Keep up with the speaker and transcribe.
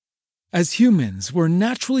As humans, we're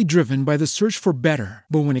naturally driven by the search for better.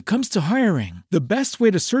 But when it comes to hiring, the best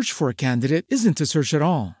way to search for a candidate isn't to search at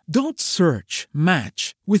all. Don't search,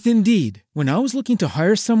 match with Indeed. When I was looking to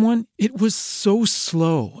hire someone, it was so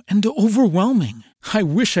slow and overwhelming. I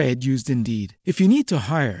wish I had used Indeed. If you need to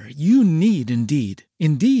hire, you need Indeed.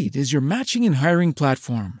 Indeed is your matching and hiring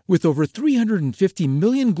platform with over 350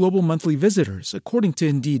 million global monthly visitors, according to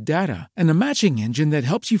Indeed data, and a matching engine that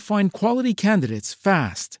helps you find quality candidates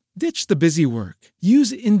fast. Ditch the busy work.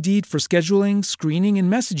 Use Indeed for scheduling, screening,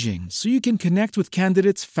 and messaging so you can connect with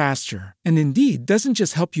candidates faster. And Indeed doesn't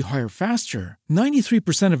just help you hire faster.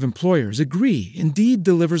 93% of employers agree Indeed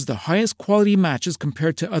delivers the highest quality matches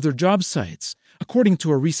compared to other job sites, according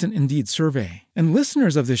to a recent Indeed survey. And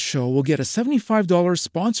listeners of this show will get a $75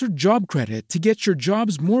 sponsored job credit to get your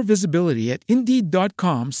jobs more visibility at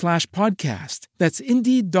Indeed.com/podcast. That's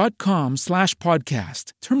Indeed.com/podcast.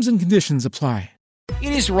 Terms and conditions apply.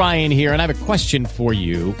 It is Ryan here, and I have a question for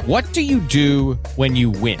you. What do you do when you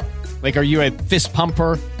win? Like, are you a fist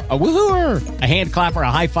pumper, a woo-hooer, a hand clapper, a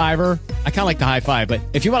high-fiver? I kind of like the high-five, but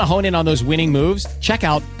if you want to hone in on those winning moves, check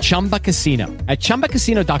out Chumba Casino. At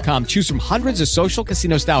ChumbaCasino.com, choose from hundreds of social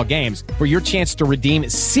casino-style games for your chance to redeem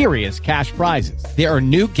serious cash prizes. There are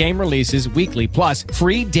new game releases weekly, plus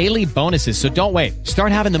free daily bonuses, so don't wait.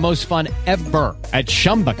 Start having the most fun ever at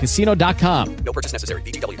ChumbaCasino.com. No purchase necessary.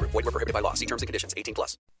 VGW Group. Void where prohibited by law. See terms and conditions.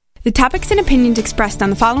 18+. The topics and opinions expressed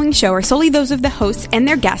on the following show are solely those of the hosts and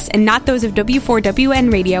their guests and not those of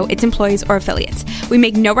W4WN Radio, its employees, or affiliates. We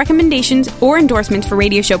make no recommendations or endorsements for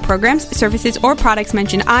radio show programs, services, or products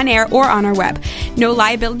mentioned on air or on our web. No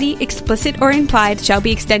liability, explicit or implied, shall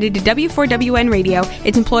be extended to W4WN Radio,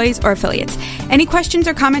 its employees, or affiliates. Any questions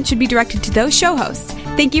or comments should be directed to those show hosts.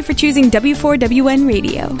 Thank you for choosing W4WN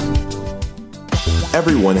Radio.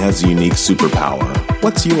 Everyone has a unique superpower.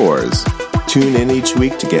 What's yours? Tune in each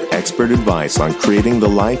week to get expert advice on creating the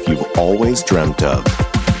life you've always dreamt of.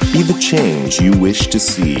 Be the change you wish to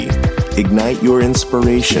see. Ignite your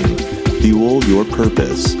inspiration. Fuel your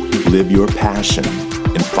purpose. Live your passion.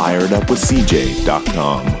 And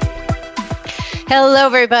fireitupwithcj.com. Hello,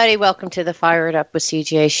 everybody. Welcome to the Fire It Up with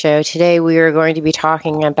CJ show. Today, we are going to be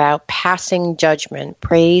talking about passing judgment,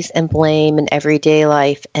 praise and blame in everyday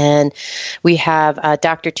life. And we have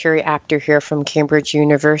Dr. Terry Apter here from Cambridge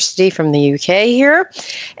University from the UK here.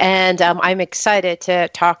 And I'm excited to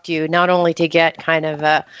talk to you, not only to get kind of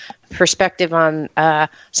a perspective on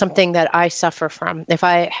something that I suffer from. If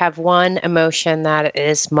I have one emotion that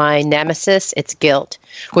is my nemesis, it's guilt,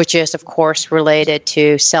 which is, of course, related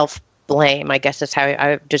to self-blame. I guess that's how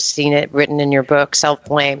I've just seen it written in your book,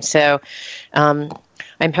 self-blame. So I'm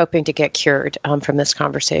hoping to get cured from this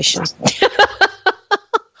conversation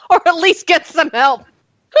or at least get some help.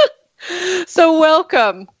 So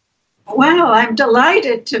welcome. Well, I'm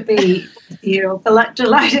delighted to be here,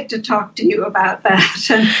 delighted to talk to you about that.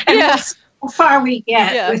 And yes. How far we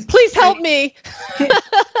get. Yeah. Please help me.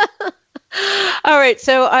 All right.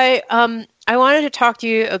 So I wanted to talk to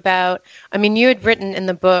you about, you had written in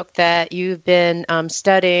the book that you've been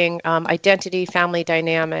studying identity, family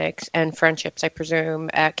dynamics, and friendships, I presume,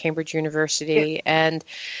 at Cambridge University. Yeah.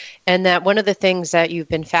 And that one of the things that you've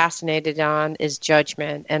been fascinated on is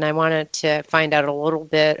judgment. And I wanted to find out a little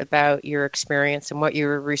bit about your experience and what you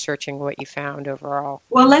were researching, what you found overall.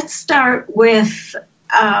 Well, let's start with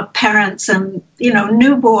parents and,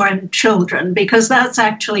 newborn children, because that's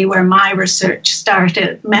actually where my research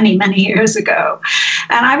started many, many years ago.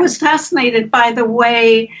 And I was fascinated by the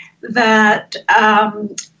way that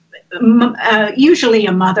usually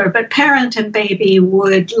a mother, but parent and baby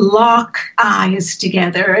would lock eyes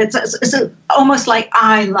together. It's almost like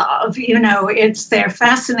eye love, they're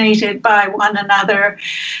fascinated by one another.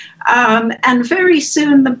 And very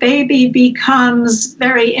soon the baby becomes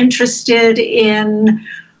very interested in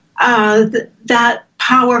that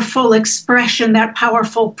powerful expression, that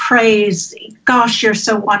powerful praise. Gosh, you're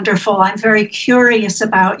so wonderful. I'm very curious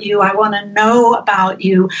about you. I want to know about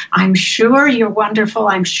you. I'm sure you're wonderful.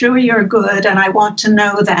 I'm sure you're good. And I want to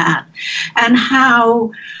know that. And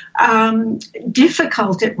how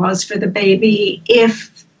difficult it was for the baby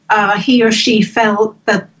if he or she felt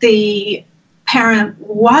that the parent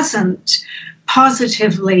wasn't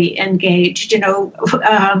positively engaged,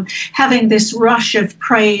 having this rush of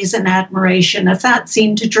praise and admiration, if that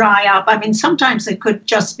seemed to dry up. Sometimes it could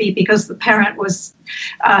just be because the parent was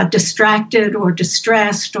distracted or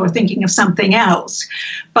distressed or thinking of something else.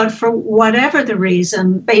 But for whatever the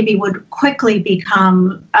reason, baby would quickly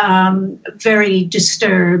become very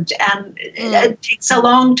disturbed. And it takes a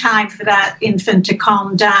long time for that infant to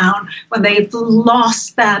calm down when they've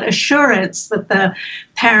lost that assurance that the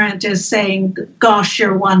parent is saying, gosh,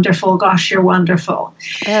 you're wonderful, gosh, you're wonderful.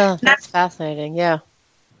 Yeah, that's fascinating, yeah.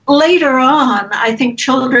 Later on, I think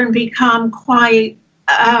children become quite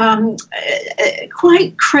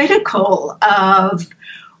critical of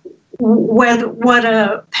what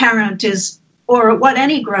a parent is, or what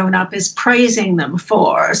any grown-up is praising them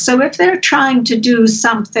for. So if they're trying to do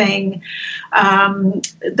something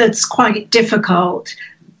that's quite difficult,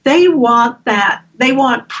 they want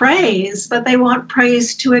praise, but they want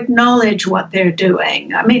praise to acknowledge what they're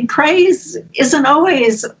doing. I mean, praise isn't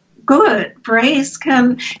always good. Praise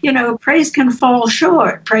can fall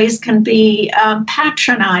short. Praise can be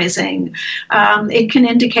patronizing. It can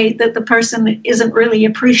indicate that the person isn't really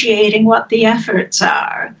appreciating what the efforts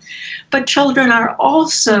are. But children are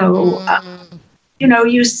also,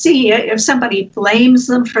 you see if somebody blames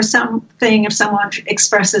them for something, if someone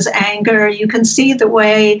expresses anger, you can see the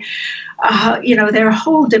way, their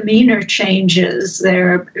whole demeanor changes.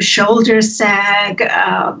 Their shoulders sag,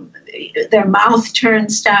 their mouth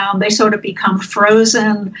turns down, they sort of become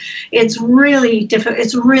frozen. It's really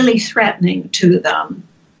it's really threatening to them.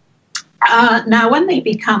 Now, when they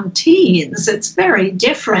become teens, it's very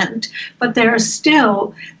different, but there are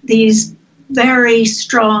still these very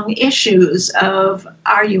strong issues of,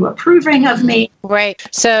 are you approving of me? Right.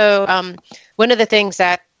 So one of the things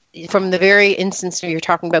that, from the very instance you're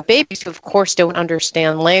talking about babies who, of course, don't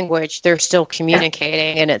understand language, they're still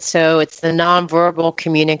communicating. And it's the nonverbal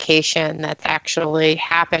communication that's actually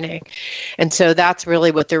happening. And so that's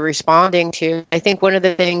really what they're responding to. I think one of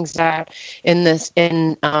the things that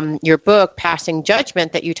in your book, Passing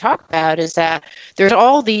Judgment, that you talk about is that there's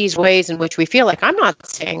all these ways in which we feel like I'm not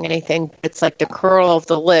saying anything. It's like the curl of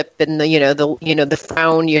the lip and the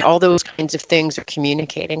frown, all those kinds of things are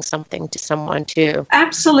communicating something to someone too.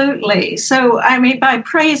 Absolutely. So, I mean, by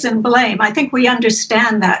praise and blame, I think we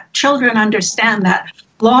understand that. Children understand that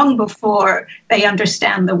long before they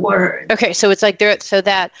understand the word. Okay, so it's like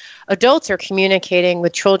that adults are communicating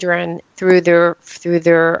with children through their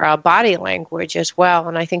body language as well,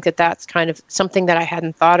 and I think that that's kind of something that I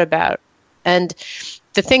hadn't thought about. And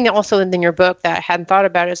the thing that also in your book that I hadn't thought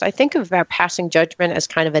about is I think about passing judgment as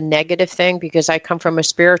kind of a negative thing, because I come from a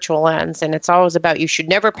spiritual lens, and it's always about you should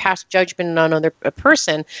never pass judgment on another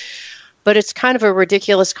person. But it's kind of a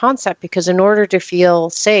ridiculous concept, because in order to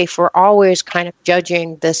feel safe, we're always kind of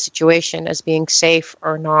judging the situation as being safe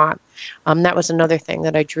or not. That was another thing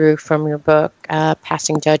that I drew from your book,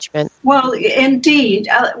 Passing Judgment. Well, indeed.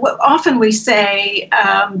 Often we say,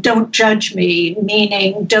 don't judge me,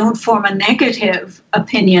 meaning don't form a negative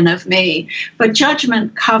opinion of me. But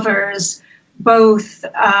judgment covers both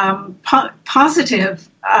positive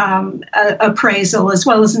appraisal as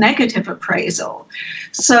well as negative appraisal.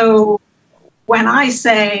 So when I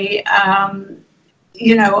say, I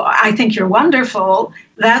think you're wonderful,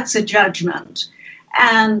 that's a judgment.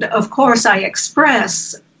 And of course, I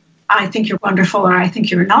express, I think you're wonderful or I think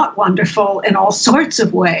you're not wonderful in all sorts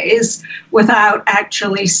of ways without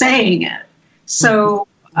actually saying it. So,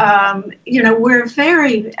 we're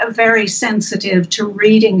very, very sensitive to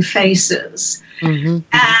reading faces. Mm-hmm.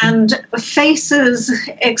 And faces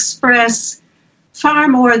express far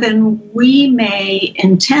more than we may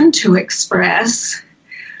intend to express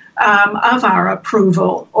of our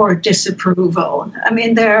approval or disapproval. I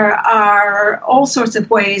mean, there are all sorts of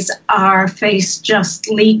ways our face just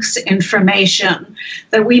leaks information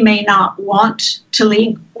that we may not want to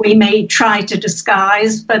leak. We may try to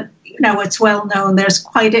disguise, but, it's well known. There's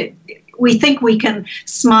we think we can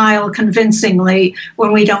smile convincingly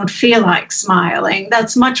when we don't feel like smiling.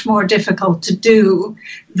 That's much more difficult to do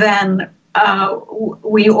than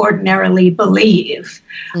we ordinarily believe.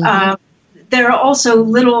 Mm-hmm. There are also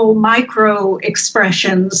little micro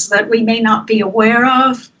expressions that we may not be aware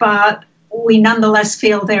of, but we nonetheless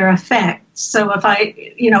feel their effect. So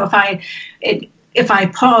if I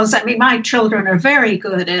pause, I mean, my children are very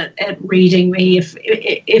good at reading me.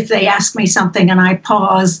 If they ask me something and I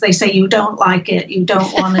pause, they say, you don't like it, you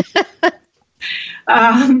don't want it.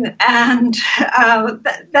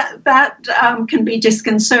 That can be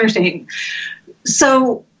disconcerting.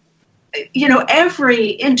 So, every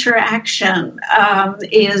interaction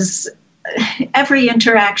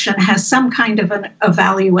has some kind of an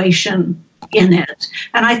evaluation in it.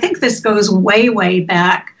 And I think this goes way, way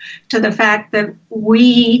back to the fact that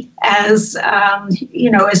we, as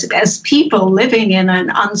as people living in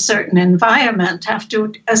an uncertain environment, have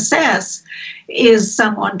to assess: is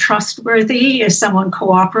someone trustworthy? Is someone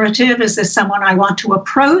cooperative? Is this someone I want to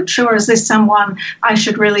approach, or is this someone I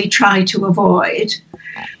should really try to avoid?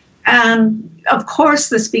 And of course,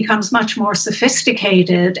 this becomes much more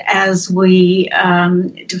sophisticated as we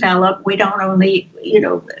develop. We don't only,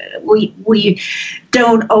 we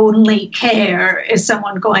don't only care, is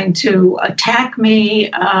someone going to attack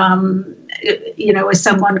me? Is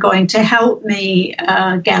someone going to help me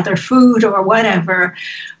gather food or whatever?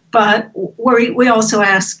 But we also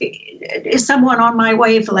ask, is someone on my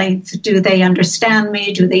wavelength? Do they understand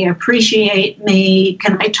me? Do they appreciate me?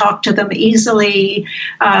 Can I talk to them easily?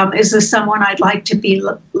 Is this someone I'd like to be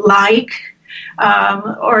like?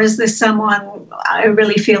 Or is this someone I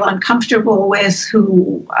really feel uncomfortable with,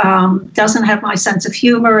 who doesn't have my sense of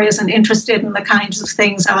humor, isn't interested in the kinds of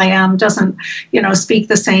things I am, doesn't, speak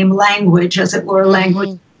the same language, as it were,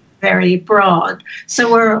 language very broad.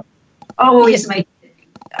 So we're always making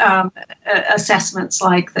assessments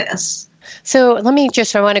like this. So I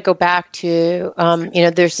want to go back to,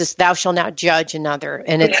 there's this thou shalt not judge another.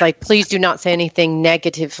 And it's like, please do not say anything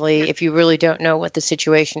negatively if you really don't know what the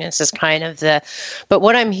situation is. Is kind of but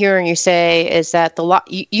what I'm hearing you say is that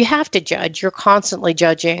you have to judge. You're constantly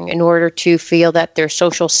judging in order to feel that there's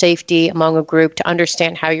social safety among a group, to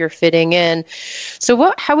understand how you're fitting in.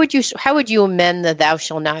 So how would you amend the thou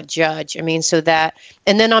shalt not judge? I mean, so that,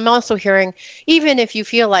 and then I'm also hearing, even if you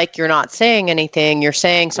feel like you're not saying anything, you're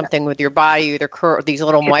saying something with your body, these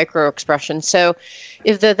little micro expressions. So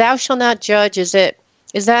if the thou shalt not judge, is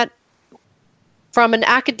that from an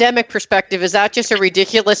academic perspective, is that just a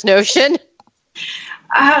ridiculous notion?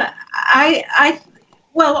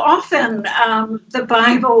 Often the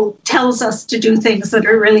Bible tells us to do things that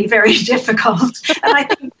are really very difficult. And I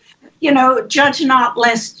think, judge not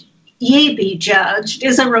lest ye be judged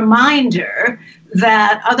is a reminder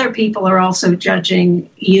that other people are also judging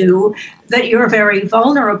you, that you're very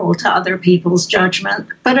vulnerable to other people's judgment.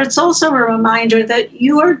 But it's also a reminder that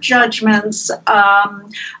your judgments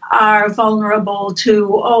are vulnerable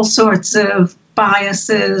to all sorts of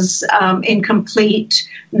biases, incomplete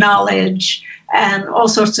knowledge, and all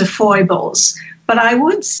sorts of foibles. But I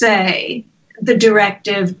would say the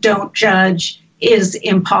directive, don't judge, is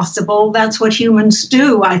impossible. That's what humans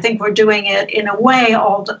do. I think we're doing it in a way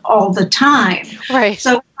all the time. Right.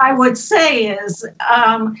 So what I would say is,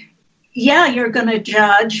 you're going to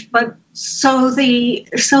judge, but so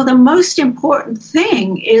the most important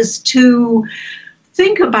thing is to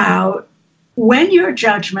think about when your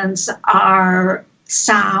judgments are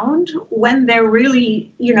sound, when they're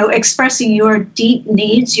really, expressing your deep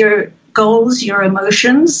needs, your goals, your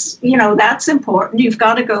emotions, that's important. You've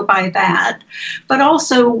got to go by that. But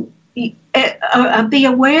also be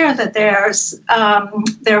aware that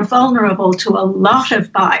they're vulnerable to a lot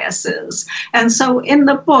of biases. And so in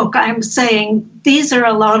the book, I'm saying these are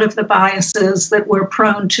a lot of the biases that we're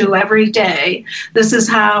prone to every day. This is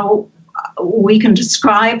how we can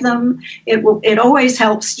describe them. It always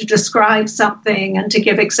helps to describe something and to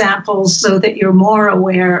give examples so that you're more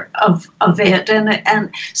aware of it,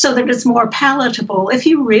 and so that it's more palatable. If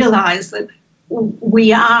you realize that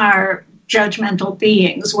we are judgmental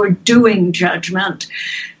beings, we're doing judgment,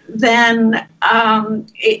 then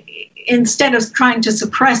instead of trying to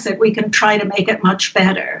suppress it, we can try to make it much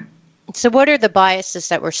better. So what are the biases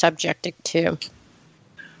that we're subjected to?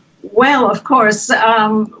 Well, of course,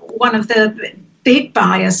 one of the big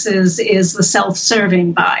biases is the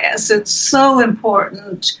self-serving bias. It's so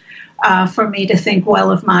important for me to think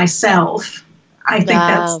well of myself. I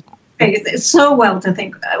think it's so well to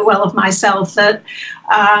think well of myself that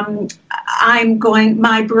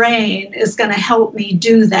my brain is going to help me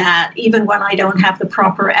do that even when I don't have the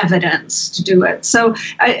proper evidence to do it. So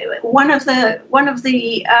one of the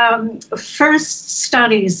first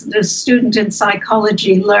studies that a student in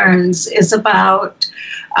psychology learns is about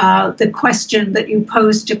the question that you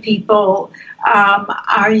pose to people: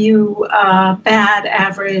 are you a bad,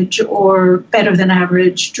 average, or better than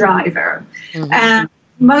average driver? Mm-hmm. And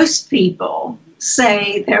most people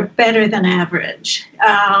say they're better than average.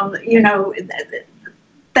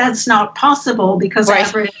 That's not possible because right.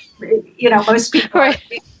 Average, most people, right.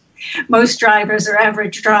 Most drivers are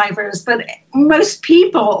average drivers, but most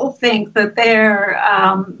people think that they're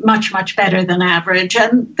much, much better than average.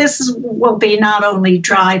 And this will be not only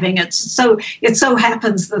driving. It so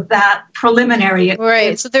happens that preliminary.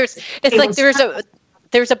 Right. So there's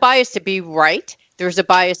a bias to be right. There's a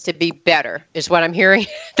bias to be better, is what I'm hearing.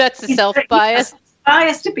 That's the self-bias.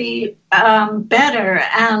 bias to be better,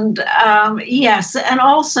 and yes, and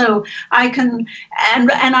also I can,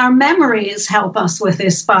 and our memories help us with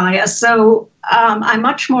this bias. So I'm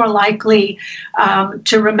much more likely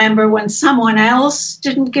to remember when someone else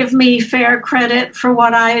didn't give me fair credit for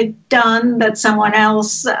what I'd done, that someone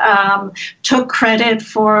else took credit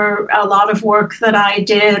for a lot of work that I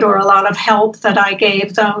did or a lot of help that I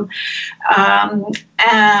gave them.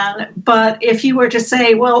 But if you were to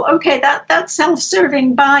say, well, okay, that's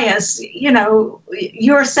self-serving bias, you know,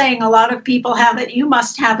 you're saying a lot of people have it, you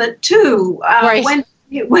must have it too. Right.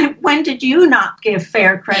 When did you not give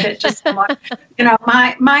fair credit to someone? You know,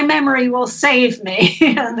 my memory will save me.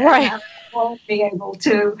 Right. I won't be able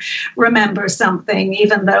to remember something,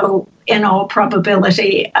 even though in all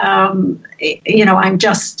probability, you know, I'm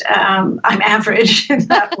average in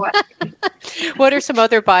that way. What are some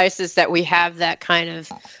other biases that we have that kind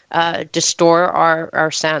of distort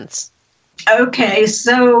our sense? Okay,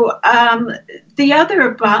 so the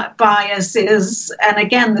other bias is, and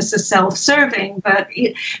again, this is self-serving, but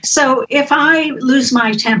so if I lose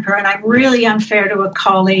my temper and I'm really unfair to a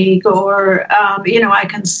colleague, or, you know, I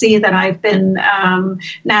can see that I've been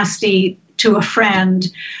nasty to a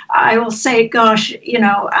friend, I will say, gosh, you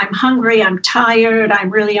know, I'm hungry, I'm tired, I'm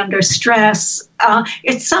really under stress.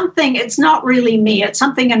 It's not really me, it's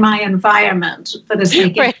something in my environment that is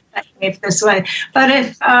making me behave this way. But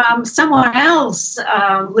if someone else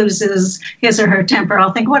loses his or her temper,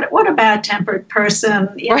 I'll think, what a bad-tempered person,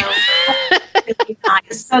 you know.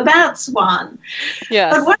 Nice. So that's one.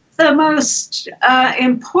 Yes. But one of the most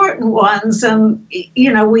important ones, and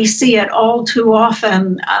you know, we see it all too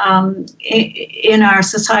often in our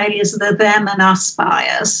society, is the them and us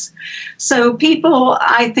bias. So people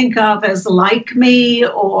I think of as like me,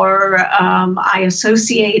 or I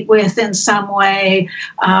associate with in some way,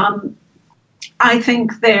 I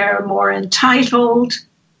think they're more entitled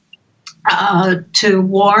to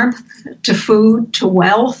warmth, to food, to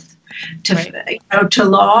wealth, to right. You know, to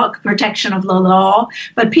law, protection of the law.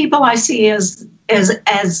 But people I see as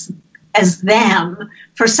them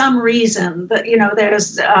for some reason. That, you know,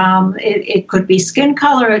 there's it could be skin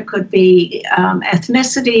color, it could be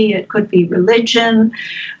ethnicity, it could be religion,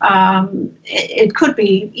 it could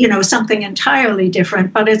be, you know, something entirely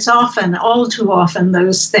different. But it's often, all too often,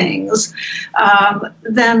 those things.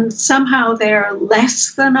 Then somehow they're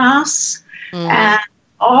less than us, and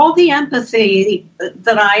all the empathy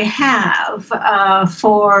that I have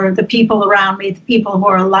for the people around me, the people who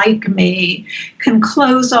are like me, can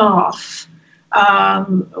close off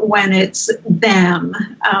when it's them,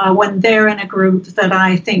 when they're in a group that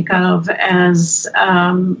I think of as,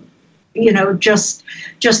 you know, just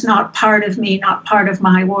not part of me, not part of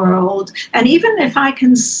my world. And even if I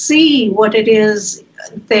can see what it is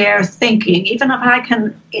they're thinking, even if I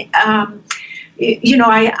can, you know,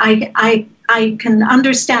 I can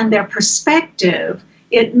understand their perspective,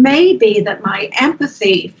 it may be that my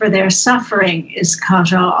empathy for their suffering is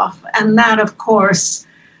cut off. And that, of course,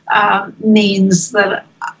 means that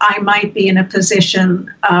I might be in a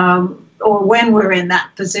position, or when we're in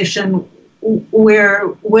that position, we're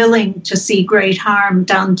willing to see great harm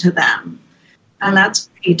done to them. And that's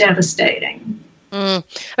pretty devastating.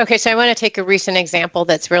 Okay, so I want to take a recent example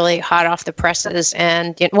that's really hot off the presses.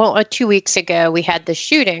 And, 2 weeks ago, we had this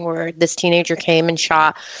shooting where this teenager came and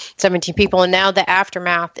shot 17 people. And now the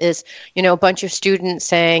aftermath is, a bunch of students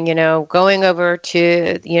saying, going over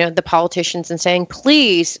to, the politicians and saying,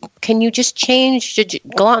 please, can you just change the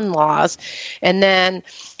gun laws? And then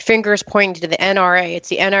fingers pointing to the NRA. It's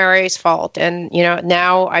the NRA's fault. And,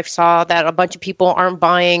 now I saw that a bunch of people aren't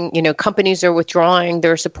buying, companies are withdrawing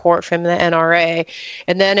their support from the NRA.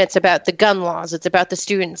 And then it's about the gun laws. It's about the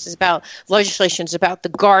students. It's about legislation. It's about the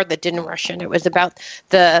guard that didn't rush in. It was about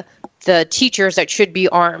the teachers that should be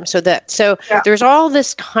armed. So there's all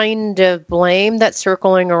this kind of blame that's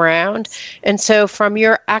circling around. And so from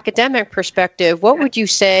your academic perspective, what would you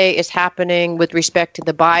say is happening with respect to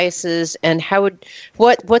the biases, and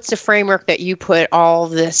what's the framework that you put all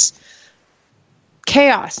this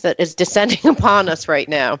chaos that is descending upon us right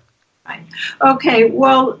now? Okay,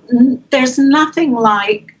 well, there's nothing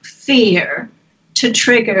like fear to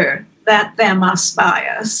trigger that them-us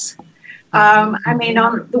bias. On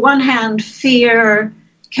the one hand, fear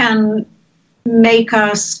can make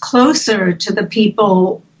us closer to the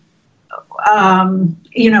people, who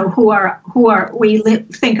we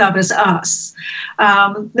think of as us.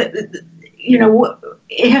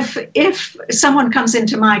 If someone comes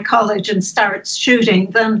into my college and starts shooting,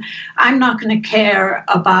 then I'm not going to care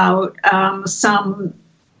about some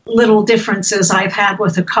little differences I've had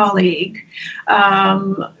with a colleague,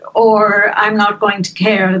 or I'm not going to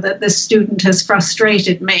care that this student has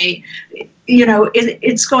frustrated me.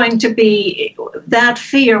 It's going to be, that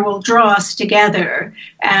fear will draw us together.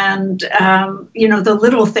 And, the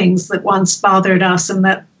little things that once bothered us and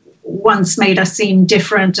that once made us seem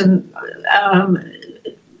different and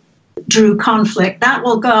drew conflict, that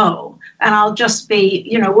will go. And I'll just be,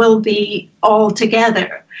 we'll be all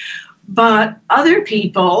together. But other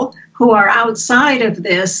people who are outside of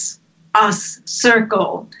this us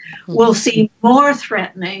circle will seem more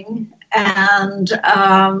threatening, and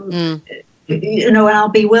and I'll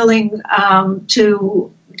be willing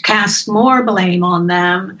to cast more blame on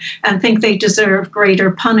them and think they deserve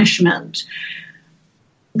greater punishment.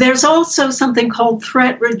 There's also something called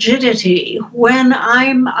threat rigidity. When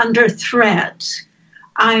I'm under threat,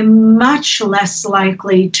 I'm much less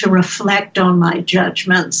likely to reflect on my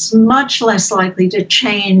judgments, much less likely to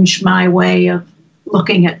change my way of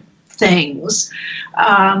looking at things.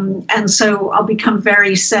 And so I'll become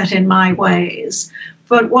very set in my ways.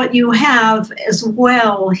 But what you have as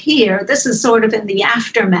well here, this is sort of in the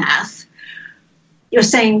aftermath. You're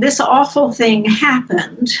saying this awful thing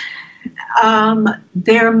happened.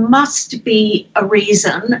 There must be a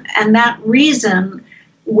reason, and that reason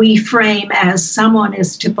we frame as someone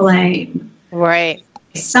is to blame. Right.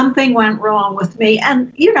 Something went wrong with me.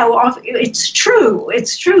 And, it's true.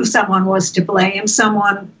 It's true someone was to blame.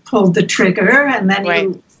 Someone pulled the trigger, and then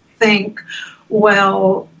you think,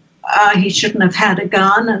 well, he shouldn't have had a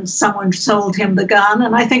gun, and someone sold him the gun.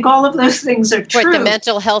 And I think all of those things are true. Right, the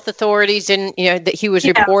mental health authorities didn't, that he was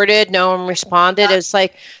reported, no one responded. It's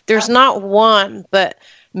like there's not one, but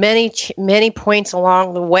many points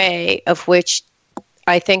along the way of which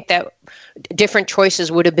I think that different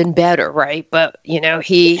choices would have been better, right? But,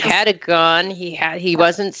 he had a gun, he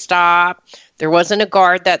wasn't stopped. There wasn't a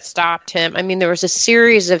guard that stopped him. I mean, there was a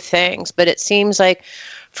series of things, but it seems like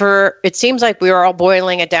we are all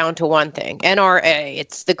boiling it down to one thing. NRA,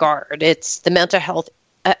 it's the guard, it's the mental health.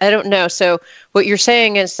 I don't know. So what you're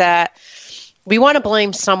saying is that we want to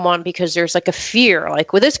blame someone because there's like a fear,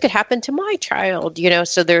 like, well, this could happen to my child,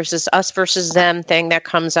 so there's this us versus them thing that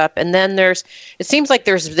comes up. And then it seems like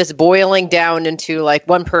there's this boiling down into like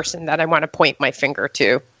one person that I want to point my finger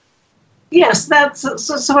to. Yes, that's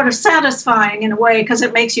sort of satisfying in a way because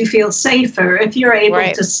it makes you feel safer if you're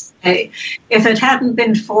able to say, if it hadn't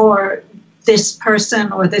been for this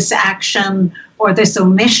person or this action or this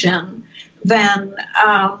omission, then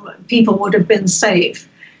people would have been safe.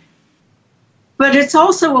 But it's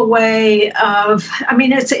also a way of,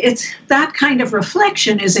 it's that kind of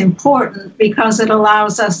reflection is important because it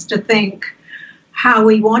allows us to think how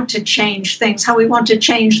we want to change things, how we want to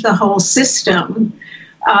change the whole system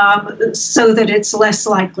so that it's less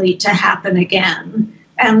likely to happen again.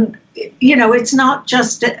 And, it's not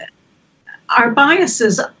just, our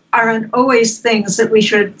biases aren't always things that we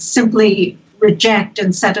should simply reject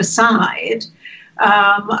and set aside.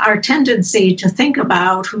 Our tendency to think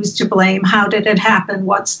about who's to blame, how did it happen,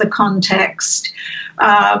 what's the context,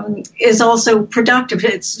 is also productive.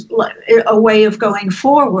 It's a way of going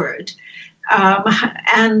forward.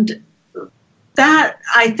 And that,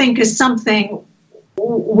 I think, is something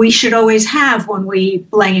we should always have when we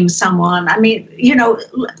blame someone.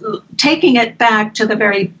 Taking it back to the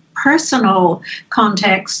very personal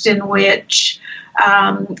context in which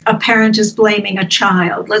a parent is blaming a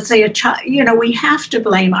child. Let's say a child, we have to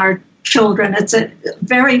blame our children. It's a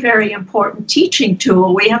very, very important teaching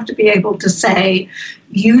tool. We have to be able to say,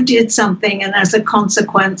 you did something and as a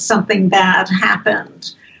consequence, something bad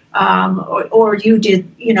happened. Or you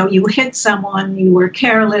did, you hit someone, you were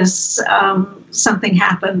careless, something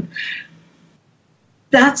happened.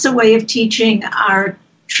 That's a way of teaching our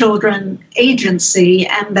children agency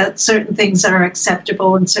and that certain things are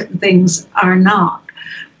acceptable and certain things are not.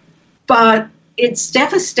 But it's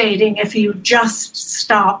devastating if you just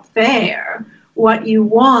stop there. What you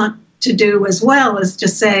want to do as well is to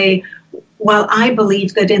say, well, I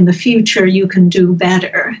believe that in the future you can do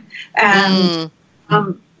better. And,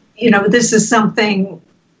 this is something,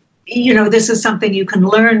 this is something you can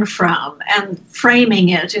learn from, and framing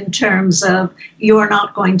it in terms of you're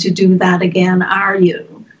not going to do that again, are you?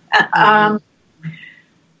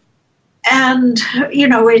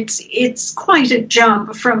 It's quite a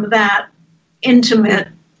jump from that intimate,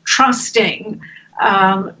 trusting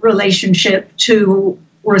relationship to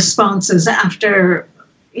responses after,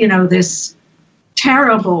 this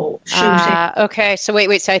terrible shooting. Okay, so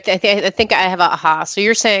wait. So I think I have a aha. So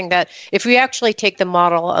you're saying that if we actually take the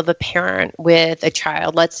model of a parent with a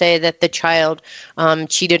child, let's say that the child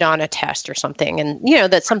cheated on a test or something, and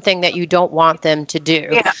that's something that you don't want them to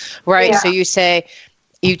do, right? Yeah. So you say,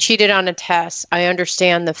 you cheated on a test. I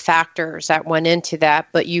understand the factors that went into that,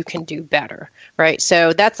 but you can do better, right?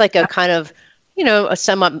 So that's like a kind of, a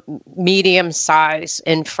somewhat medium-sized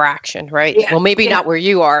infraction, right? Yeah, well, maybe not where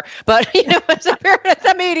you are, but, it's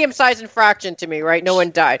a medium-sized infraction to me, right? No one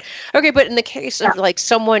died. Okay, but in the case of like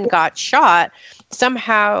someone got shot,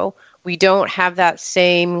 somehow we don't have that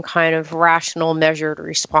same kind of rational, measured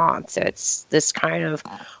response. It's this kind of,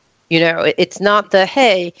 it's not the,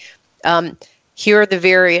 hey, here are the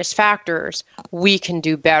various factors, we can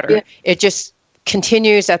do better. Yeah. It just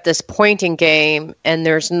continues at this pointing game, and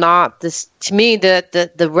there's not this, to me,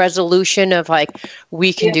 the resolution of like,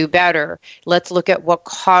 we can do better. Let's look at what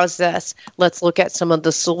caused this. Let's look at some of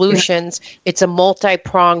the solutions. It's a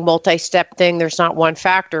multi-pronged, multi-step thing. There's not one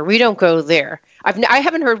factor. We don't go there. I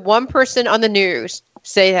haven't heard one person on the news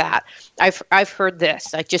say that. I've heard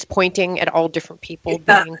this, like just pointing at all different people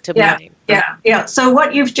being to blame. Yeah. So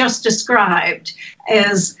what you've just described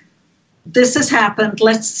is, this has happened.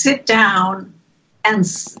 Let's sit down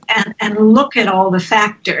and look at all the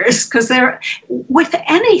factors, because with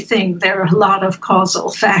anything there are a lot of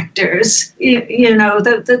causal factors.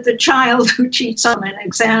 The child who cheats on an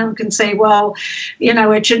exam can say, well,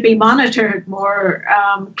 it should be monitored more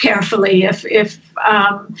carefully. If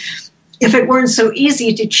it weren't so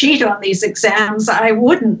easy to cheat on these exams, I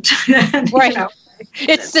wouldn't. Right.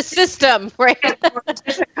 It's the system, right? It's more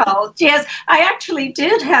difficult. Yes, I actually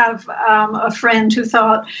did have a friend whose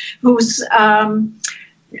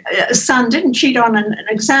son didn't cheat on an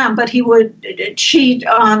exam, but he would cheat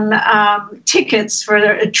on tickets for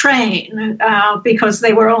a train because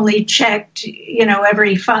they were only checked,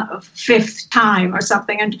 every fifth time or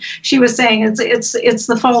something. And she was saying it's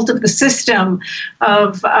the fault of the system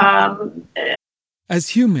of. As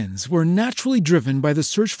humans, we're naturally driven by the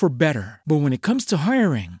search for better. But when it comes to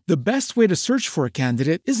hiring, the best way to search for a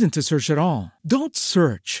candidate isn't to search at all. Don't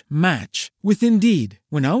search, match with Indeed.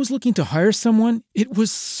 When I was looking to hire someone, it was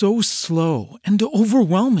so slow and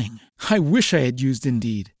overwhelming. I wish I had used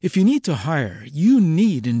Indeed. If you need to hire, you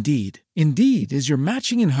need Indeed. Indeed is your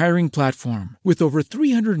matching and hiring platform with over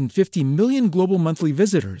 350 million global monthly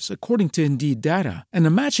visitors, according to Indeed data, and a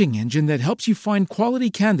matching engine that helps you find quality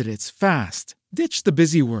candidates fast. Ditch the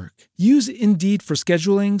busy work. Use Indeed for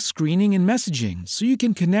scheduling, screening, and messaging so you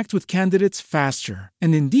can connect with candidates faster.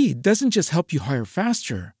 And Indeed doesn't just help you hire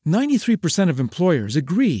faster. 93% of employers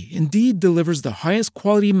agree Indeed delivers the highest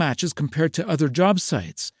quality matches compared to other job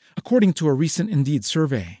sites, according to a recent Indeed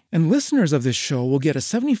survey. And listeners of this show will get a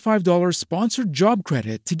 $75 sponsored job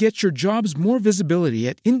credit to get your jobs more visibility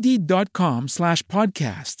at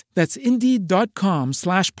Indeed.com/podcast. That's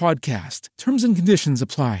Indeed.com/podcast. Terms and conditions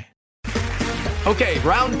apply. Okay,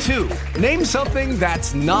 round two. Name something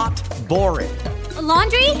that's not boring. A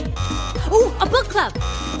laundry? Ooh, a book club.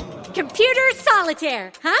 Computer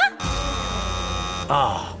solitaire, huh?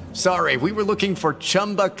 Ah, sorry, we were looking for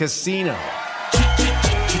Chumba Casino.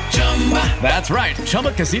 That's right,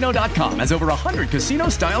 ChumbaCasino.com has over 100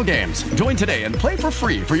 casino-style games. Join today and play for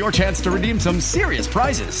free for your chance to redeem some serious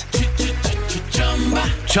prizes.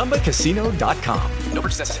 ChumbaCasino.com. No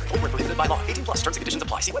purchase necessary. Void where prohibited by law. 18+. Terms and conditions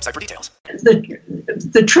apply. See website for details.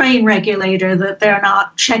 The train regulator, that they're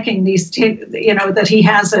not checking these, that he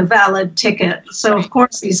has a valid ticket. So of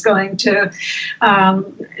course he's going to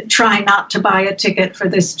try not to buy a ticket for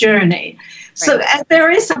this journey. So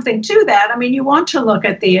there is something to that. I mean, you want to look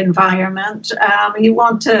at the environment. You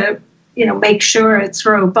want to, make sure it's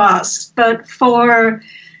robust. But for,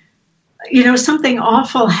 something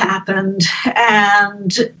awful happened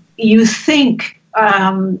and you think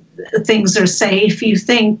things are safe. You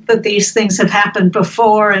think that these things have happened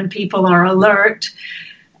before and people are alert.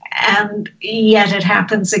 And yet it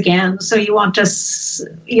happens again. So you want to,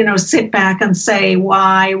 sit back and say,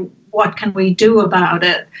 why? What can we do about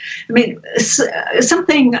it? I mean,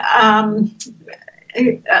 something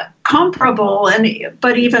comparable,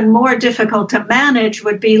 but even more difficult to manage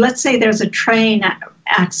would be, let's say there's a train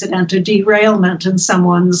accident, a derailment, and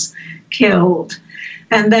someone's killed.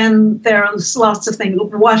 And then there's lots of things.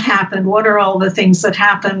 What happened? What are all the things that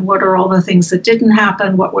happened? What are all the things that didn't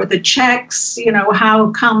happen? What were the checks?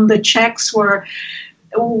 How come the checks were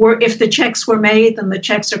if the checks were made, then the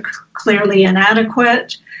checks are clearly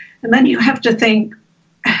inadequate. And then you have to think,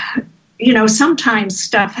 sometimes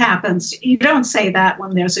stuff happens. You don't say that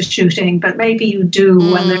when there's a shooting, but maybe you do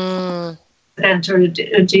when there's a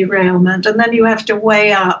derailment. And then you have to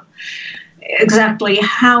weigh up exactly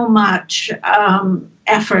how much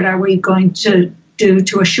effort are we going to do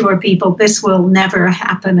to assure people this will never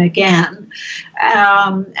happen again.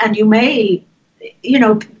 And you may,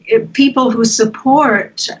 people who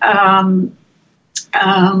support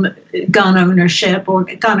gun ownership or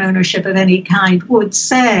gun ownership of any kind would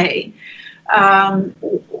say,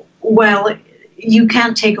 well, you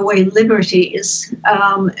can't take away liberties.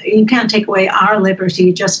 You can't take away our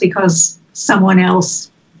liberty just because someone else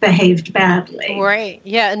behaved badly. Right.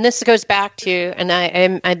 Yeah. And this goes back to, and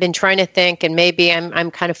I've been trying to think, and maybe I'm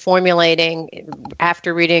kind of formulating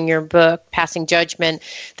after reading your book, Passing Judgment,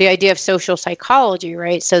 the idea of social psychology,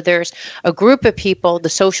 right? So there's a group of people, the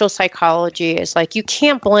social psychology is like, you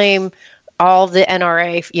can't blame all the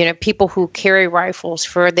NRA, people who carry rifles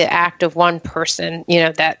for the act of one person,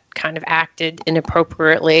 that kind of acted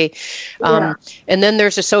inappropriately. And then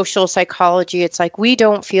there's a social psychology. It's like, we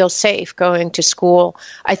don't feel safe going to school.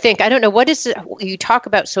 I don't know, what is it? You talk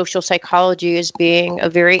about social psychology as being a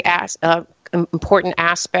very important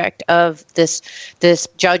aspect of this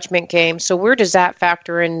judgment game. So where does that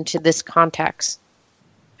factor into this context?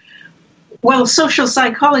 Well, social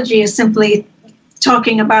psychology is simply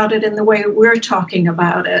talking about it in the way we're talking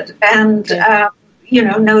about it, and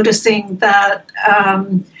noticing that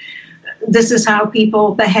this is how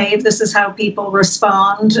people behave, this is how people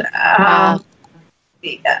respond.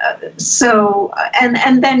 So,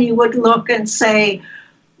 and then you would look and say,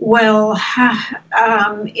 well,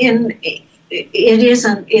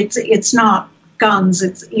 it's not guns.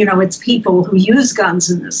 It's people who use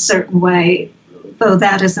guns in a certain way, though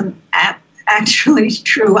that isn't actually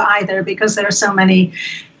true either, because there are so many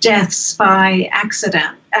deaths by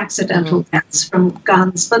accidental deaths from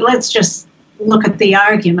guns. But let's just look at the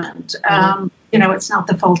argument. It's not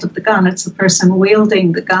the fault of the gun, it's the person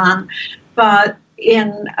wielding the gun. But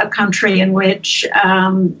in a country in which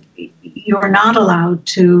you're not allowed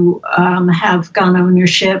to have gun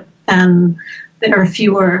ownership, then there are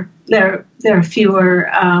fewer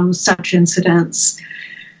such incidents.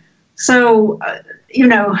 So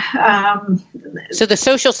so the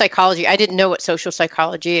social psychology, I didn't know what social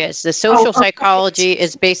psychology is. The social psychology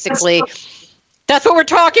is basically, that's what we're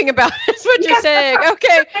talking about. That's what you're saying.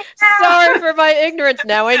 Okay. Sorry for my ignorance.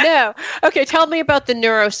 Now I know. Okay. Tell me about the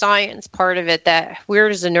neuroscience part of it. Where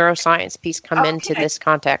does the neuroscience piece come into this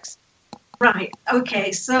context? Right.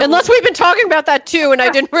 Okay. So unless we've been talking about that too, and I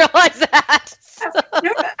didn't realize that.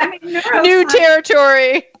 New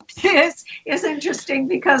territory. Is interesting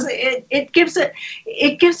because it gives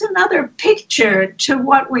another picture to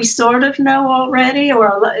what we sort of know already,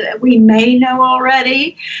 or we may know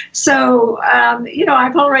already. So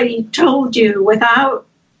I've already told you, without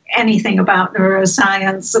anything about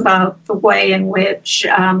neuroscience, about the way in which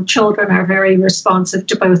children are very responsive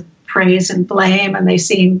to both praise and blame, and they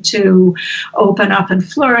seem to open up and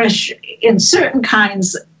flourish in certain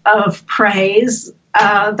kinds of praise.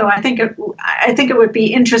 Though I think it would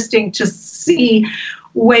be interesting to see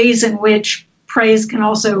ways in which praise can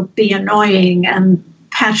also be annoying and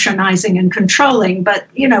patronizing and controlling. But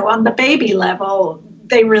on the baby level,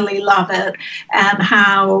 they really love it, and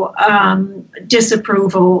how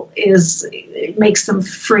disapproval makes them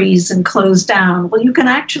freeze and close down. Well, you can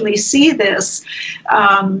actually see this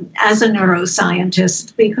as a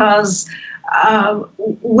neuroscientist, because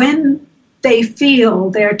when they feel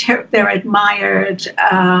they're admired,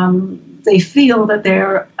 they feel that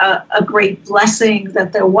they're a great blessing,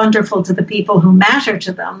 that they're wonderful to the people who matter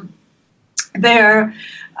to them. Their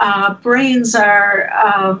brains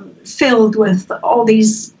are filled with all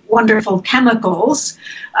these wonderful chemicals,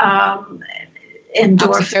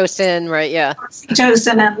 oxytocin, right? Yeah,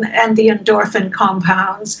 oxytocin and the endorphin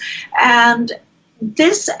compounds, and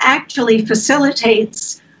this actually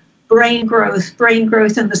facilitates brain growth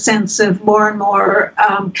in the sense of more and more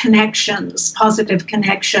connections, positive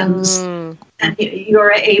connections. And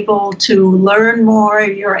you're able to learn more,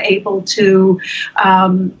 you're able to,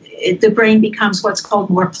 the brain becomes what's called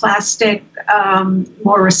more plastic,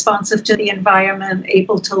 more responsive to the environment,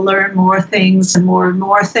 able to learn more things and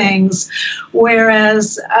more things.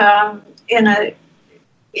 Whereas in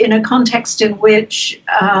a context in which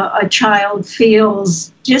a child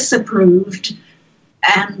feels disapproved,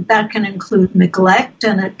 and that can include neglect,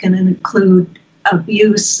 and it can include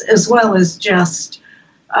abuse, as well as just,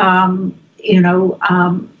 I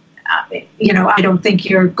don't think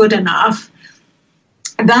you're good enough.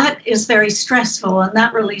 That is very stressful, and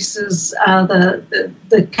that releases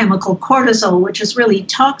the chemical cortisol, which is really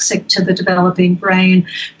toxic to the developing brain.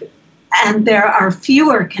 And there are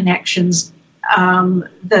fewer connections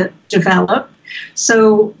that develop.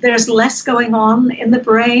 So there's less going on in the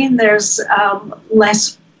brain. There's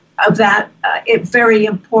less of that very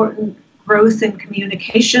important growth in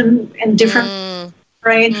communication in different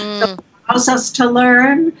brain that allows us to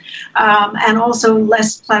learn, and also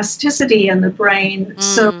less plasticity in the brain.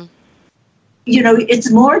 So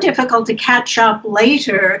it's more difficult to catch up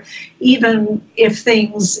later, even if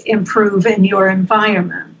things improve in your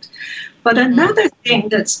environment. But another thing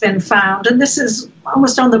that's been found, and this is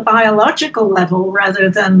almost on the biological level rather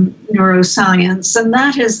than neuroscience, and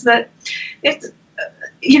that is that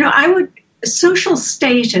social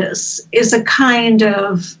status is a kind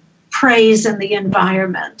of praise in the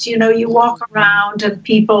environment. You walk around and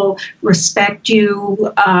people respect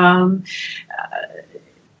you.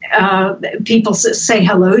 People say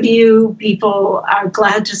hello to you. People are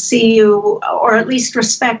glad to see you, or at least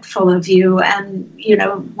respectful of you, and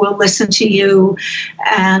will listen to you,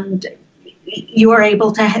 and you are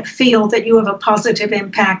able to feel that you have a positive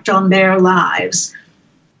impact on their lives.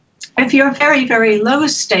 If you're very, very low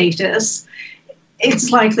status, it's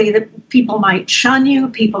likely that people might shun you,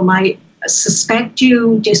 people might suspect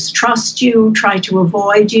you, distrust you, try to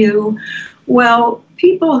avoid you. Well,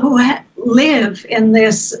 people who live in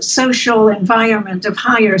this social environment of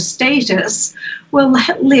higher status will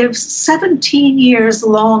live 17 years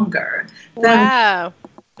longer. Wow.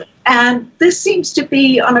 And this seems to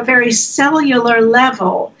be on a very cellular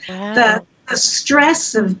level, that the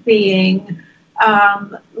stress of being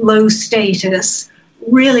low status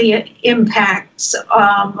really impacts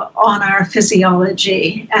on our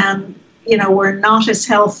physiology. And, we're not as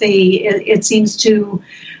healthy. It seems to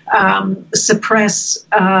suppress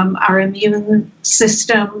our immune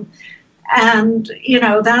system. And,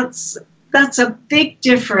 that's a big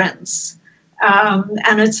difference.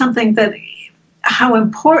 And it's something that, how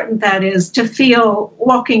important that is to feel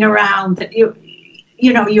walking around that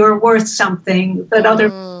you're worth something, that other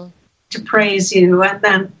to praise you, and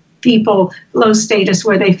then people low status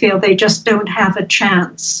where they feel they just don't have a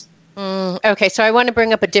chance. Okay, so I want to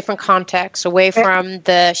bring up a different context away from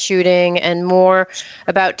the shooting and more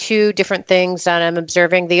about two different things that I'm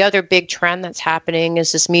observing. The other big trend that's happening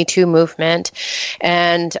is this Me Too movement,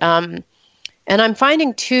 and I'm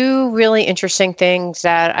finding two really interesting things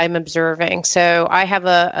that I'm observing. So I have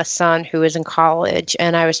a son who is in college,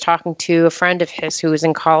 and I was talking to a friend of his who was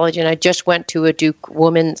in college, and I just went to a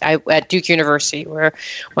at Duke University where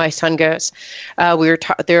my son goes.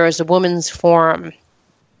 There was a women's forum.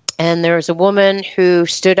 And there was a woman who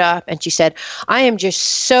stood up and she said, "I am just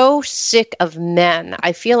so sick of men.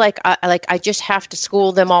 I feel like I just have to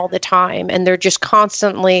school them all the time. And they're just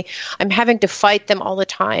constantly, I'm having to fight them all the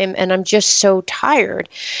time. And I'm just so tired."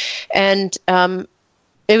 And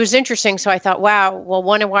it was interesting. So I thought, wow, well,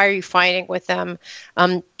 why are you fighting with them?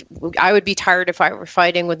 I would be tired if I were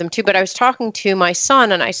fighting with them too. But I was talking to my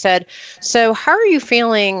son and I said, "So how are you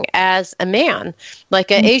feeling as a man,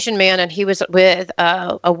 like an Asian man?" And he was with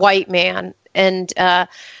a white man. And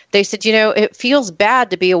they said, it feels bad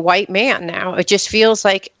to be a white man now. It just feels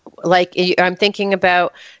like I'm thinking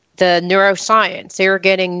about the neuroscience. They were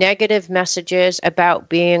getting negative messages about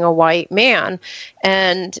being a white man.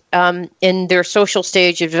 And in their social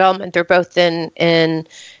stage of development, they're both in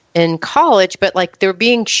college, but they're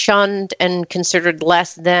being shunned and considered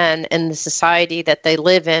less than in the society that they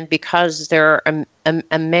live in because they're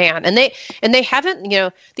a man. And they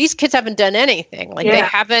haven't, these kids haven't done anything.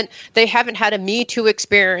 They haven't had a Me Too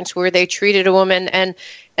experience where they treated a woman.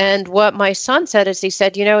 And what my son said is, he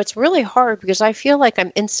said, it's really hard because I feel like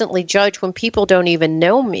I'm instantly judged when people don't even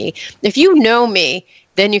know me. If you know me,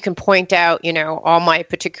 then you can point out, all my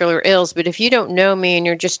particular ills. But if you don't know me and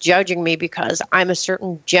you're just judging me because I'm a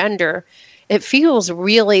certain gender, it feels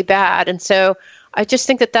really bad. And so I just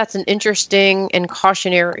think that that's an interesting and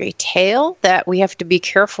cautionary tale that we have to be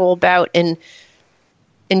careful about in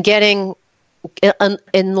getting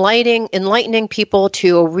enlightening people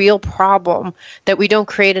to a real problem, that we don't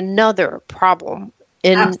create another problem.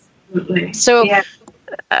 Absolutely. So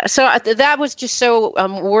that was just so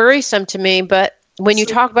worrisome to me. But when you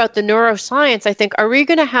talk about the neuroscience, I think, are we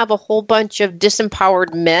going to have a whole bunch of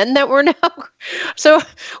disempowered men that we're now? So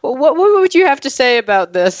what would you have to say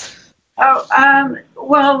about this?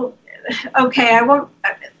 Well, okay,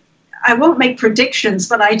 I won't make predictions,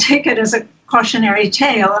 but I take it as a cautionary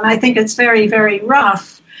tale, and I think it's very, very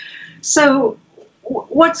rough. So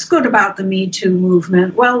what's good about the Me Too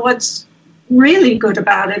movement? Well, what's really good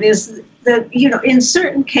about it is that, in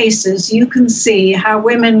certain cases, you can see how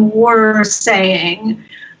women were saying,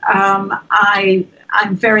 I'm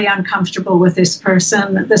very uncomfortable with this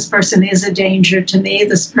person. This person is a danger to me.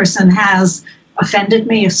 This person has offended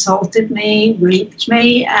me, assaulted me, raped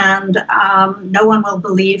me, and no one will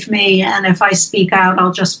believe me. And if I speak out,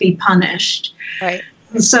 I'll just be punished. Right.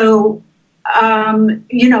 So,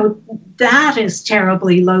 that is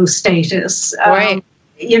terribly low status. Right.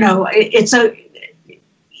 It's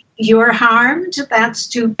you're harmed, that's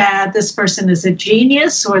too bad. This person is a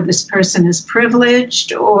genius, or this person is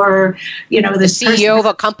privileged, or, this CEO of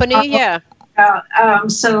a company. Yeah.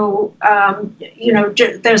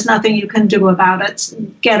 There's nothing you can do about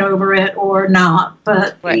it. Get over it or not.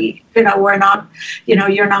 But, right. We're not,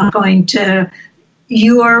 you're not going to,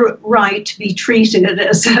 your right to be treated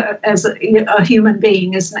as a human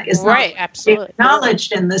being is right, not absolutely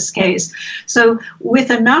acknowledged in this case. So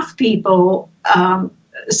with enough people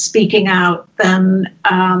speaking out, then,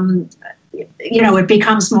 it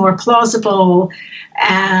becomes more plausible,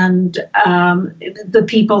 and the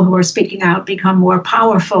people who are speaking out become more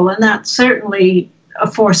powerful. And that's certainly a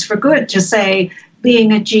force for good, to say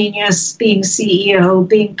being a genius, being CEO,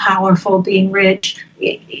 being powerful, being rich,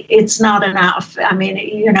 it's not enough. I mean,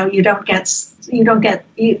 you don't get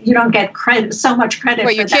credit, so much credit.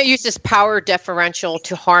 Right, you can't use this power differential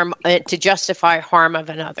to justify harm of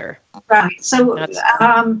another. Right. So,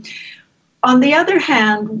 on the other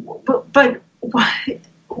hand,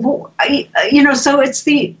 so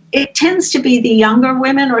it tends to be the younger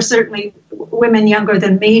women, or certainly women younger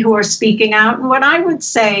than me, who are speaking out. And what I would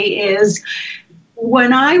say is,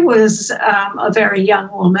 when I was a very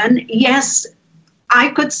young woman, yes, I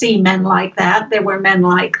could see men like that. There were men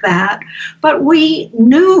like that. But we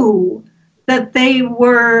knew that they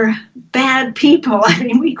were bad people. I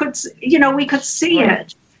mean, we could see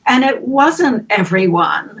it. And it wasn't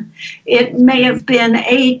everyone. It may have been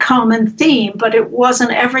a common theme, but it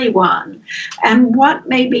wasn't everyone. And what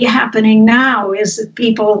may be happening now is that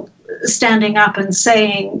people standing up and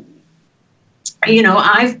saying,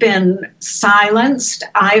 I've been silenced,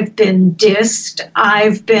 I've been dissed,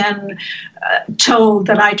 I've been told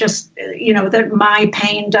that I just, that my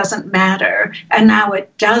pain doesn't matter, and now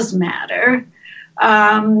it does matter.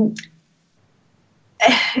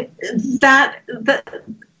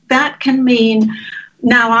 That can mean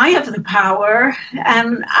now I have the power,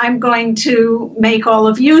 and I'm going to make all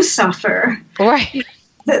of you suffer. Right.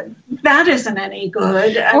 That isn't any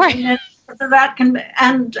good. Right. I mean, that can,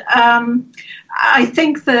 and I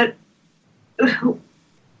think that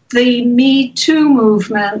the Me Too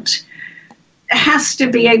movement has to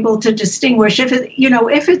be able to distinguish. If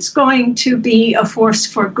it's going to be a force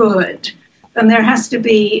for good, then there has to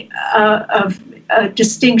be a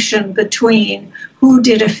distinction between who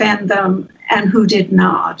did offend them and who did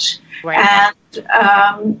not, right. And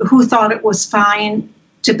who thought it was fine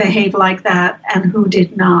to behave like that and who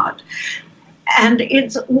did not. And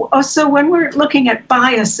it's also, when we're looking at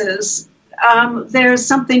biases, there's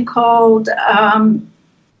something called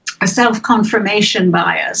a self-confirmation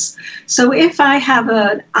bias. So if I have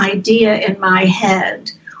an idea in my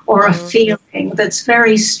head or a feeling that's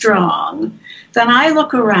very strong, then I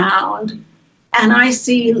look around and I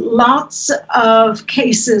see lots of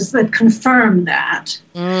cases that confirm that.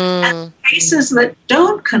 And cases that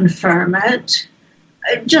don't confirm it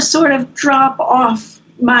just sort of drop off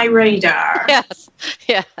my radar. Yes.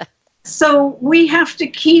 Yeah. So we have to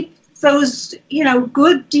keep those,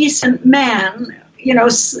 good, decent men,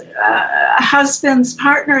 husbands,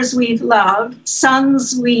 partners we've loved,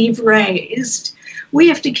 sons we've raised. We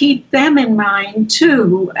have to keep them in mind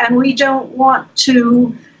too. And we don't want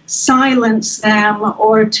to silence them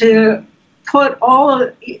or to put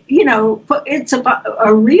it's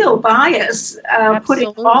a real bias,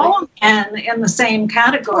 putting all men in the same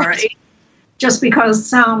category just because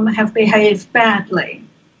some have behaved badly.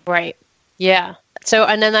 Right. Yeah. So,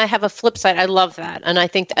 and then I have a flip side. I love that. And I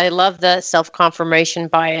think I love the self-confirmation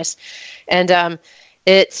bias. And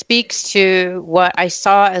it speaks to what I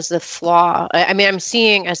saw as the flaw. I mean, I'm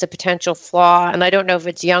seeing as a potential flaw, and I don't know if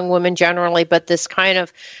it's young women generally, but this kind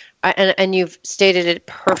of, and you've stated it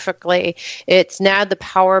perfectly, it's now the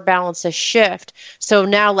power balances shift. So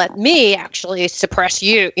now let me actually suppress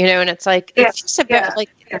you, and it's like, it's just about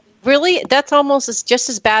really, that's almost just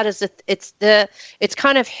as bad as it's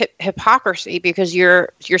kind of hypocrisy, because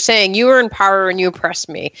you're saying you are in power and you oppress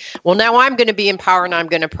me. Well, now I'm going to be in power and I'm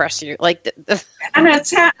going to oppress you. And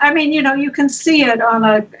it's, you can see it on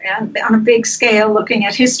a big scale looking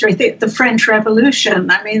at history. The French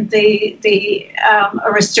Revolution. I mean, the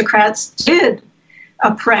aristocrats did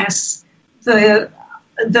oppress the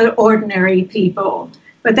ordinary people,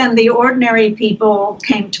 but then the ordinary people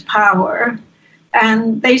came to power.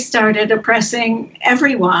 And they started oppressing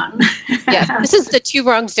everyone. Yeah, this is the two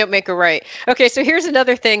wrongs don't make a right. Okay, so here's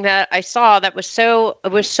another thing that I saw that was so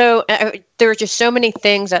there were just so many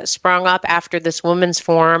things that sprung up after this women's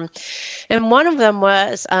forum. And one of them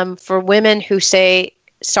was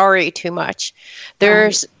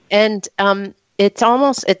it's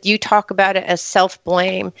almost, you talk about it as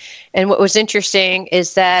self-blame. And what was interesting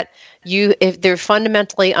is that if they're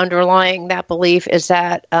fundamentally underlying that belief is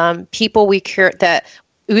that people we care, that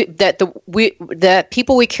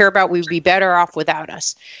people we care about would be better off without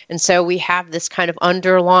us. And so we have this kind of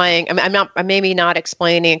underlying, I'm maybe not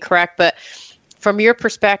explaining it correct, but from your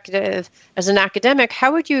perspective as an academic,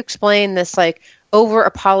 how would you explain this, like,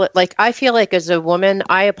 I feel like as a woman,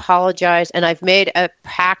 I apologize, and I've made a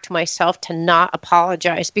pact myself to not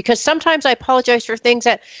apologize, because sometimes I apologize for things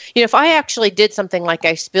that, if I actually did something like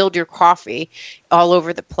I spilled your coffee all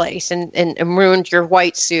over the place and ruined your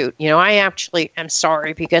white suit, I actually am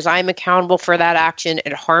sorry because I'm accountable for that action.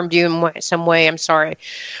 It harmed you in some way. I'm sorry.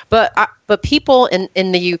 But people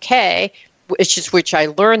in the UK, which I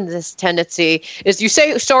learned this tendency is you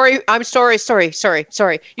say sorry, I'm sorry.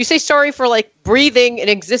 You say sorry for like breathing and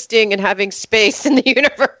existing and having space in the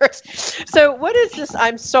universe. So what is this?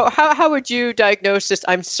 How would you diagnose this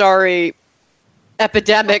I'm sorry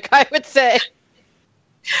epidemic, I would say?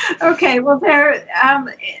 Okay, well,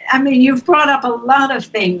 you've brought up a lot of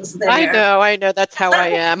things there. I know. That's how I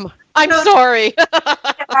am. I'm sorry.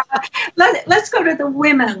 Let's go to the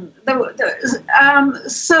women.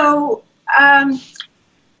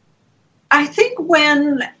 I think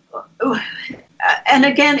and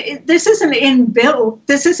again, this isn't inbuilt.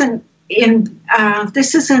 This isn't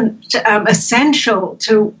essential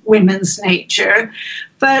to women's nature,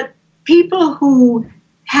 but people who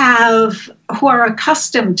are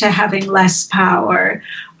accustomed to having less power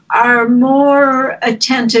are more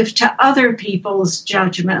attentive to other people's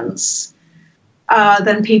judgments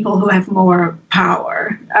than people who have more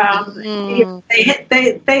power.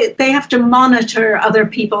 They have to monitor other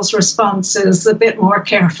people's responses a bit more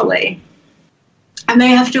carefully, and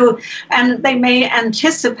they may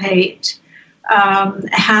anticipate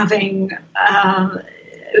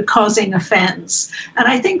causing offense. And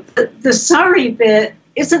I think that the sorry bit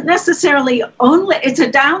isn't necessarily it's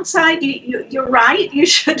a downside. You're right. You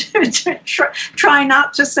should try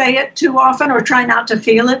not to say it too often or try not to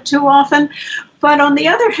feel it too often. But on the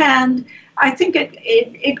other hand, I think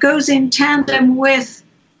it goes in tandem with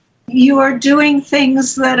you are doing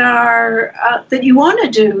things that are that you want to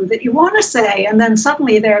do, that you want to say, and then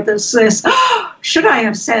suddenly there's this, should I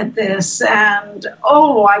have said this? And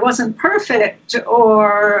I wasn't perfect,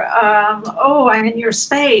 or I'm in your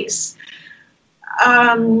space.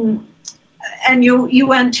 And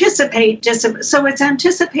you anticipate so it's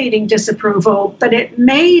anticipating disapproval, but it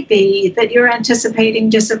may be that you're anticipating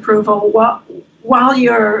disapproval while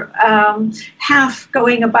you're half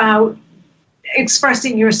going about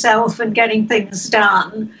expressing yourself and getting things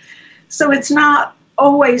done. So it's not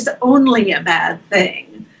always only a bad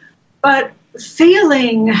thing, but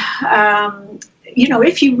feeling,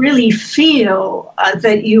 if you really feel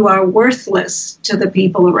that you are worthless to the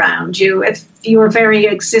people around you, if your very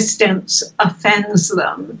existence offends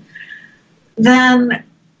them, then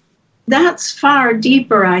that's far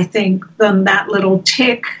deeper, I think, than that little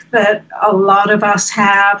tick that a lot of us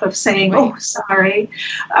have of saying, sorry.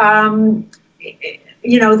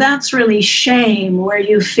 That's really shame, where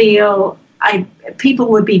you feel people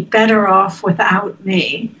would be better off without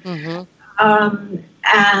me. Mm-hmm. I'm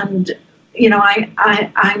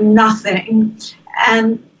nothing.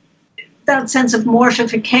 And that sense of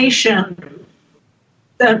mortification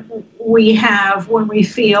that we have when we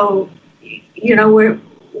feel,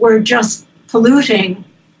 we're just polluting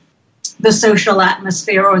the social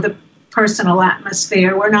atmosphere or the personal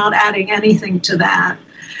atmosphere. We're not adding anything to that.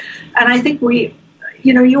 And I think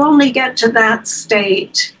you only get to that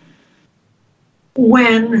state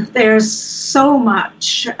when there's so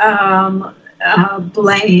much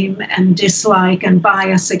blame and dislike and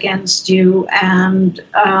bias against you, and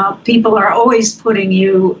people are always putting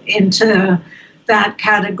you into that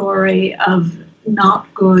category of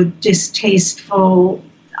not good, distasteful,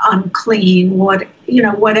 unclean,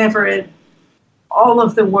 whatever it, all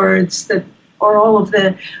of the words that, or all of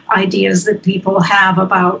the ideas that people have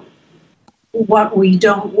about what we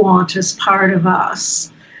don't want as part of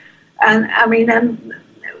us. And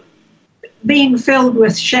being filled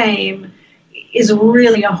with shame is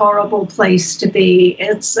really a horrible place to be.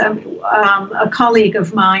 It's a colleague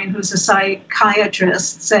of mine who's a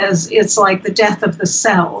psychiatrist says it's like the death of the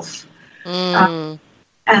self. And,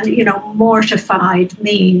 mortified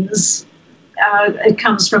means, it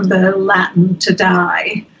comes from the Latin to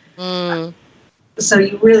die. So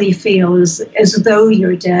you really feel as though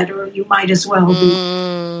you're dead, or you might as well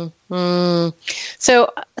be.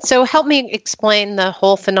 So help me explain the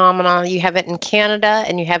whole phenomenon. You have it in Canada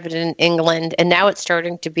and you have it in England, and now it's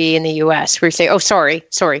starting to be in the U.S. where you say, "Oh, sorry."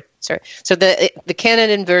 So the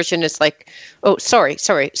Canadian version is like, "Oh, sorry."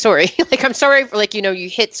 Like, I'm sorry for, like, you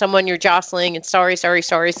hit someone, you're jostling, and sorry. You're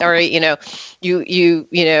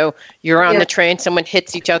on the train, someone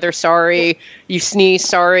hits each other, sorry. You sneeze,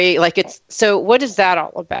 sorry. Like, it's so. What is that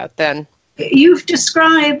all about then? You've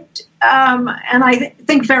described, and I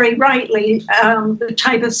think very rightly, the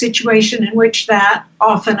type of situation in which that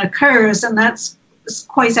often occurs, and that's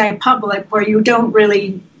quasi-public, where you don't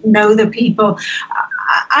really know the people.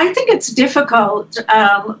 I think it's difficult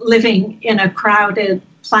living in a crowded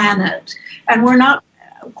planet, and we're not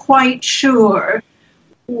quite sure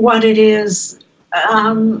what it is,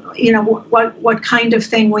 what kind of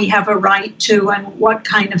thing we have a right to and what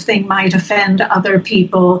kind of thing might offend other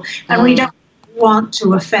people, and we don't want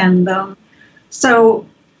to offend them. So,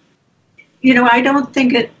 I don't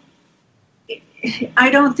think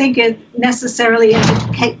it necessarily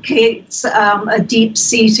indicates a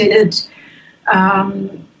deep-seated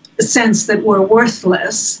sense that we're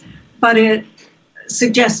worthless, but it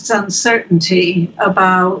suggests uncertainty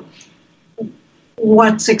about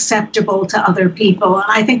what's acceptable to other people. And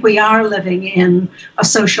I think we are living in a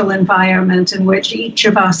social environment in which each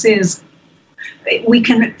of us we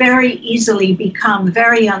can very easily become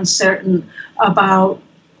very uncertain about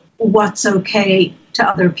what's okay to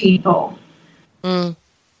other people.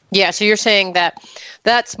 Yeah, so you're saying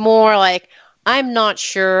that's more like, I'm not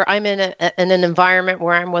sure. I'm in an environment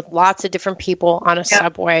where I'm with lots of different people on a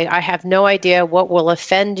subway. I have no idea what will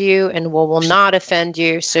offend you and what will not offend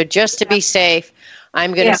you. So just to be safe,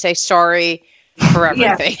 I'm going to say sorry for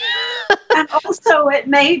everything. And also, it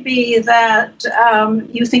may be that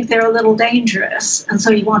you think they're a little dangerous, and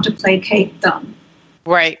so you want to placate them.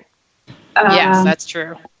 Right. Yes, that's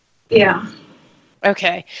true. Yeah.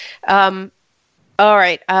 Okay. All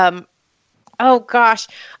right. Oh, gosh.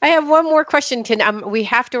 I have one more question. We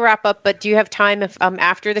have to wrap up, but do you have time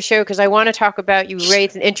after the show? Because I want to talk about, you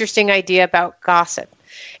raised an interesting idea about gossip.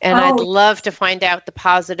 And I'd love to find out the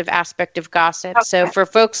positive aspect of gossip. Okay. So for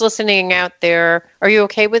folks listening out there, are you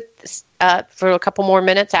okay with for a couple more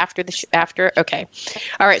minutes after after? Okay.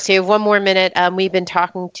 All right. So you have one more minute. We've been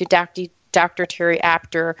talking to Dr. Terry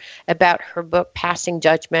Apter about her book, Passing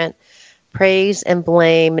Judgment, Praise and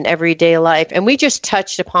Blame in Everyday Life. And we just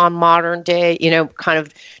touched upon modern day, kind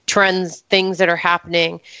of trends, things that are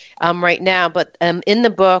happening right now. But in the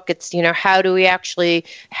book, it's, how does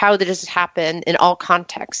this happen in all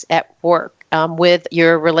contexts at work, with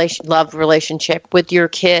your love relationship, with your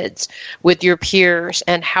kids, with your peers,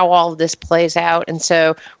 and how all of this plays out. And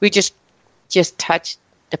so we just touched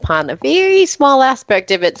upon a very small aspect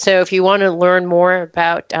of it. So if you want to learn more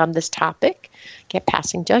about this topic, get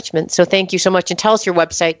Passing Judgment. So thank you so much. And tell us your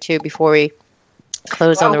website, too, before we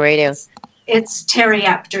close on the radio. It's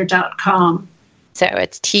terryapter.com. So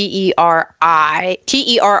it's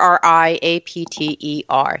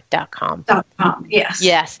TERRIAPTER.com. Yes.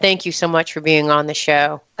 Yes. Thank you so much for being on the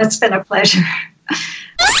show. It's been a pleasure.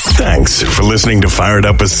 Thanks for listening to Fired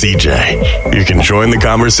Up with CJ. You can join the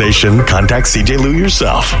conversation, contact CJ Liu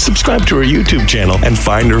yourself, subscribe to her YouTube channel, and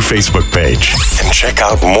find her Facebook page. And check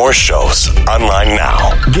out more shows online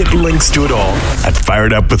now. Get links to it all at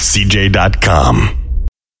firedupwithcj.com.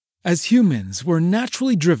 As humans, we're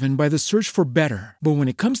naturally driven by the search for better. But when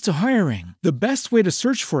it comes to hiring, the best way to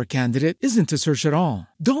search for a candidate isn't to search at all.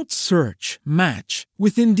 Don't search, match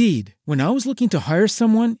with Indeed. When I was looking to hire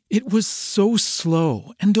someone, it was so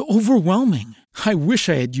slow and overwhelming. I wish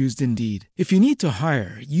I had used Indeed. If you need to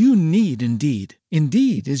hire, you need Indeed.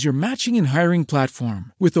 Indeed is your matching and hiring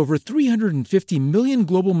platform with over 350 million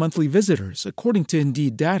global monthly visitors, according to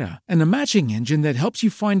Indeed data, and a matching engine that helps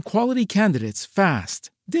you find quality candidates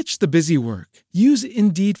fast. Ditch the busy work. Use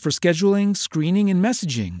Indeed for scheduling, screening, and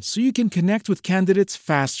messaging so you can connect with candidates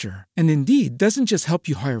faster. And Indeed doesn't just help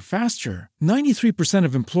you hire faster. 93%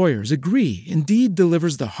 of employers agree Indeed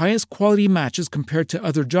delivers the highest quality matches compared to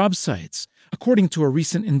other job sites, according to a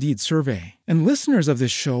recent Indeed survey. And listeners of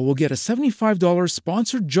this show will get a $75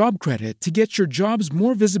 sponsored job credit to get your jobs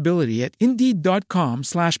more visibility at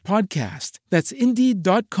Indeed.com/podcast. That's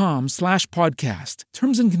Indeed.com/podcast.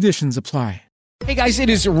 Terms and conditions apply. Hey guys, it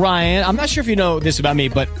is Ryan. I'm not sure if you know this about me,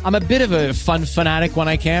 but I'm a bit of a fun fanatic when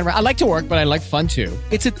I can. I like to work, but I like fun too.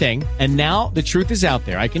 It's a thing. And now the truth is out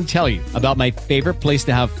there. I can tell you about my favorite place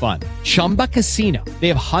to have fun. Chumba Casino. They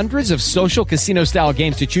have hundreds of social casino style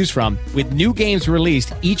games to choose from with new games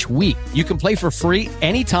released each week. You can play for free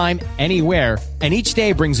anytime, anywhere. And each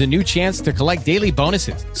day brings a new chance to collect daily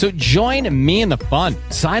bonuses. So join me in the fun.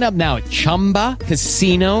 Sign up now at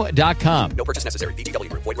ChumbaCasino.com. No purchase necessary. VGW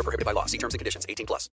Group. Void where prohibited by law. See terms and conditions. 18+.